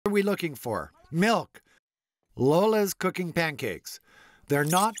are we looking for? Milk. Lola's cooking pancakes. They're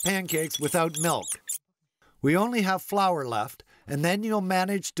not pancakes without milk. We only have flour left, and then you'll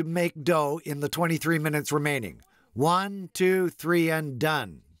manage to make dough in the 23 minutes remaining. 1, 2, 3, and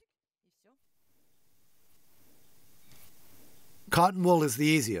done. Cotton wool is the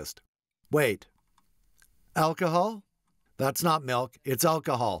easiest. Wait. Alcohol? That's not milk, it's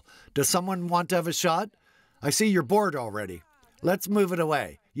alcohol. Does someone want to have a shot? I see you're bored already. Let's move it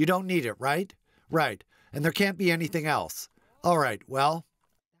away. You don't need it, right? Right. And there can't be anything else. All right, well,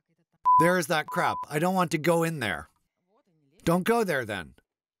 there's that crap. I don't want to go in there. Don't go there then.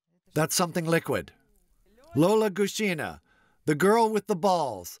 That's something liquid. Lola Gushina, the girl with the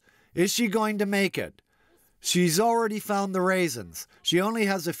balls. Is she going to make it? She's already found the raisins. She only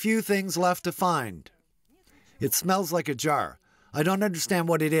has a few things left to find. It smells like a jar. I don't understand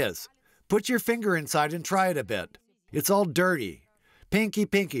what it is. Put your finger inside and try it a bit. It's all dirty.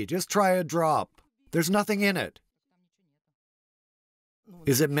 Pinky, just try a drop. There's nothing in it.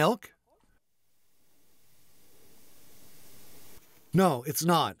 Is it milk? No, it's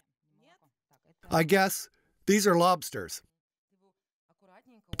not. I guess these are lobsters.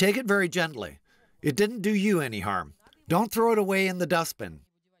 Take it very gently. It didn't do you any harm. Don't throw it away in the dustbin.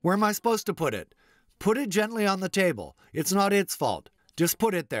 Where am I supposed to put it? Put it gently on the table. It's not its fault. Just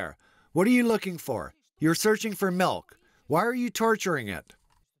put it there. What are you looking for? You're searching for milk. Why are you torturing it?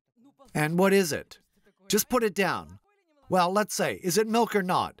 And what is it? Just put it down. Well, let's say, is it milk or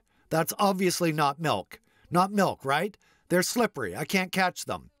not? That's obviously not milk. Not milk, right? They're slippery. I can't catch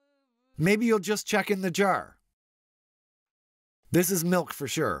them. Maybe you'll just check in the jar. This is milk for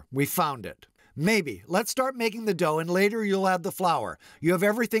sure. We found it. Maybe. Let's start making the dough and later you'll add the flour. You have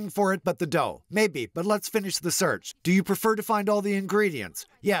everything for it but the dough. Maybe, but let's finish the search. Do you prefer to find all the ingredients?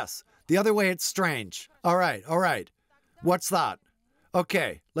 Yes. The other way it's strange. All right. What's that?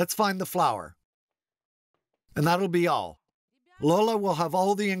 Okay, let's find the flour. And that'll be all. Lola will have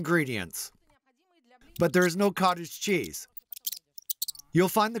all the ingredients. But there is no cottage cheese. You'll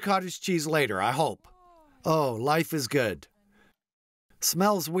find the cottage cheese later, I hope. Oh, life is good.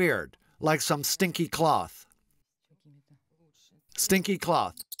 Smells weird, like some stinky cloth. Stinky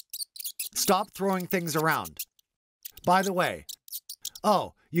cloth. Stop throwing things around. By the way,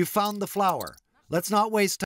 oh, you found the flour. Let's not waste time.